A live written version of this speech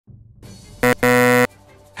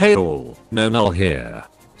Hey all, no Null here.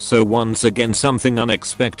 So once again something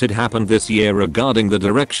unexpected happened this year regarding the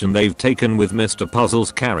direction they've taken with Mr.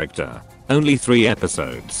 Puzzle's character. Only 3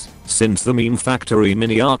 episodes since the Meme Factory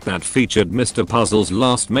mini arc that featured Mr. Puzzle's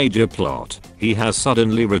last major plot, he has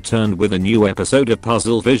suddenly returned with a new episode of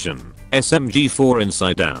Puzzlevision, SMG4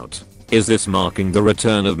 INSIDE OUT. Is this marking the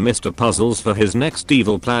return of Mr. Puzzles for his next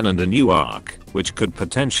evil plan and a new arc, which could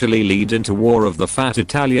potentially lead into War of the Fat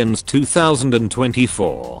Italians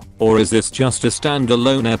 2024? Or is this just a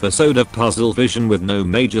standalone episode of Puzzlevision with no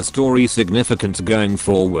major story significance going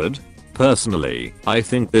forward? Personally, I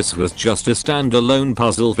think this was just a standalone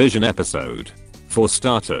Puzzlevision episode. For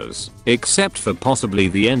starters, except for possibly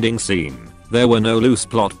the ending scene, there were no loose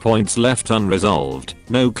plot points left unresolved,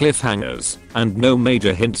 no cliffhangers, and no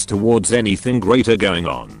major hints towards anything greater going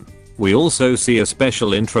on. We also see a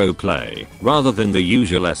special intro play, rather than the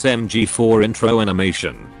usual SMG4 intro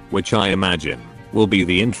animation, which I imagine will be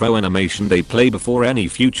the intro animation they play before any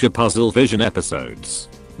future Puzzlevision episodes.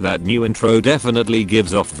 That new intro definitely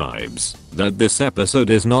gives off vibes that this episode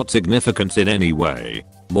is not significant in any way.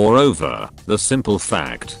 Moreover, the simple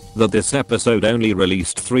fact that this episode only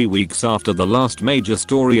released 3 weeks after the last major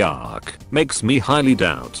story arc makes me highly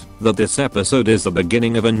doubt that this episode is the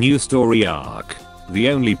beginning of a new story arc. The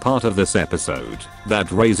only part of this episode that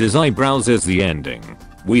raises eyebrows is the ending.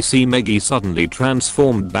 We see Meggy suddenly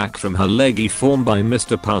transformed back from her leggy form by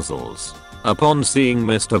Mr. Puzzles. Upon seeing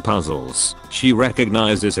Mr. Puzzles, she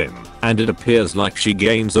recognizes him, and it appears like she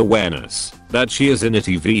gains awareness that she is in a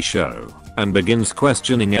TV show, and begins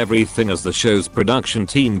questioning everything as the show's production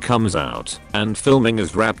team comes out, and filming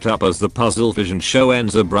is wrapped up as the Puzzlevision show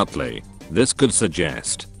ends abruptly. This could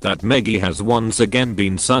suggest that Meggy has once again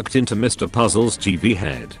been sucked into Mr. Puzzle's TV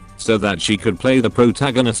head, so that she could play the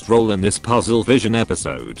protagonist role in this Puzzlevision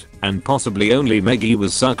episode, and possibly only Meggy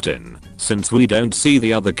was sucked in, since we don't see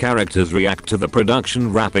the other characters react to the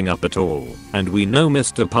production wrapping up at all, and we know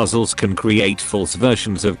Mr. Puzzles can create false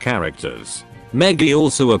versions of characters. Meggy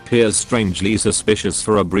also appears strangely suspicious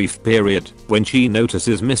for a brief period when she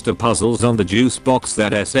notices Mr. Puzzles on the juice box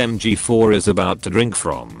that SMG4 is about to drink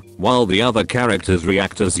from, while the other characters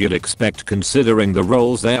react as you'd expect considering the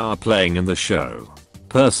roles they are playing in the show.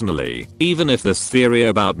 Personally, even if this theory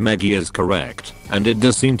about Meggy is correct, and it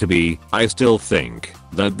does seem to be, I still think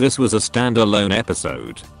that this was a standalone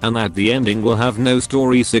episode, and that the ending will have no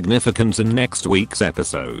story significance in next week's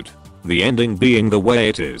episode. The ending being the way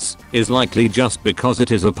it is likely just because it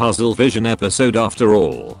is a Puzzlevision episode after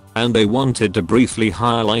all, and they wanted to briefly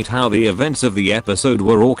highlight how the events of the episode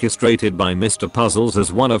were orchestrated by Mr. Puzzles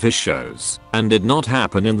as one of his shows, and did not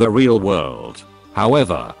happen in the real world.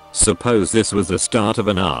 However, suppose this was the start of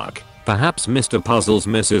an arc. Perhaps Mr. Puzzles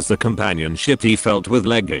misses the companionship he felt with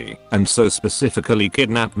Leggy, and so specifically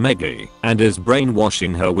kidnapped Meggy, and is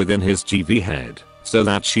brainwashing her within his TV head, so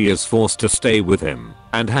that she is forced to stay with him,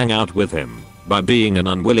 and hang out with him, by being an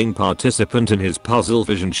unwilling participant in his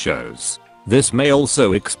Puzzlevision shows. This may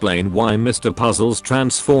also explain why Mr. Puzzles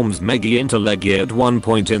transforms Meggy into Leggy at one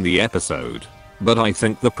point in the episode. But I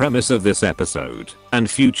think the premise of this episode, and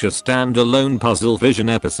future standalone Puzzlevision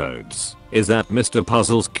episodes, is that Mr.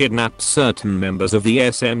 Puzzles kidnaps certain members of the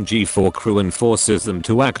SMG4 crew and forces them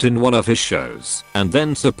to act in one of his shows, and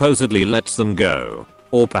then supposedly lets them go.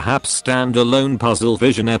 Or perhaps standalone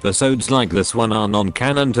Puzzlevision episodes like this one are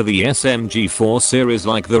non-canon to the SMG4 series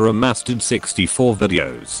like the remastered 64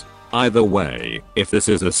 videos. Either way, if this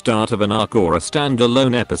is the start of an arc or a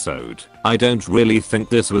standalone episode, I don't really think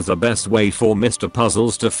this was the best way for Mr.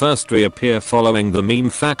 Puzzles to first reappear following the Meme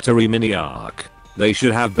Factory mini arc. They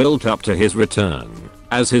should have built up to his return,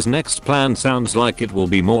 as his next plan sounds like it will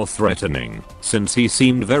be more threatening, since he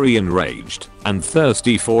seemed very enraged and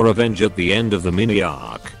thirsty for revenge at the end of the mini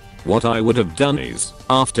arc. What I would have done is,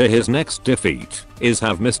 after his next defeat, is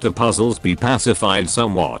have Mr. Puzzles be pacified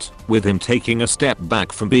somewhat, with him taking a step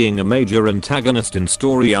back from being a major antagonist in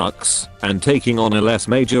story arcs, and taking on a less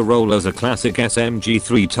major role as a classic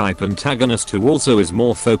SMG3 type antagonist who also is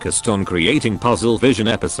more focused on creating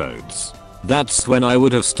Puzzlevision episodes. That's when I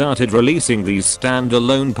would have started releasing these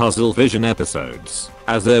standalone Puzzlevision episodes,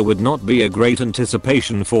 as there would not be a great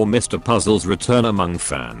anticipation for Mr. Puzzle's return among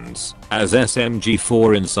fans, as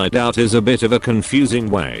SMG4 INSIDE OUT is a bit of a confusing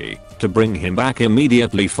way to bring him back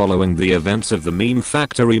immediately following the events of the Meme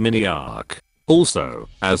Factory mini arc. Also,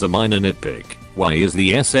 as a minor nitpick, why is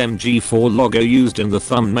the SMG4 logo used in the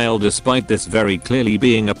thumbnail despite this very clearly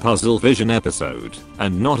being a Puzzlevision episode,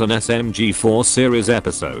 and not an SMG4 series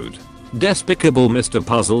episode? Despicable Mr.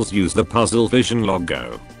 Puzzles used the Puzzlevision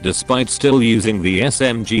logo, despite still using the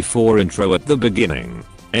SMG4 intro at the beginning.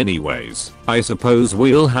 Anyways, I suppose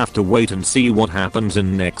we'll have to wait and see what happens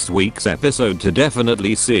in next week's episode to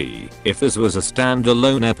definitely see if this was a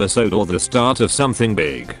standalone episode or the start of something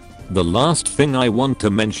big. The last thing I want to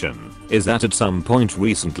mention is that at some point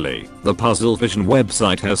recently, the Puzzlevision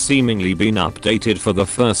website has seemingly been updated for the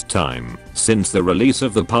first time since the release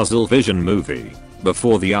of the Puzzlevision movie.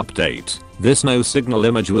 Before the update, this no signal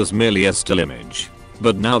image was merely a still image.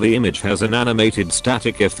 But now the image has an animated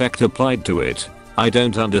static effect applied to it. I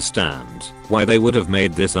don't understand why they would have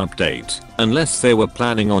made this update unless they were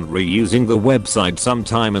planning on reusing the website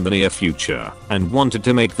sometime in the near future and wanted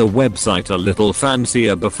to make the website a little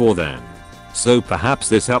fancier before then. So perhaps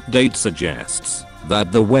this update suggests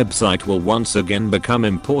that the website will once again become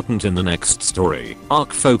important in the next story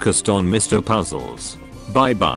arc focused on Mr. Puzzles. Bye bye.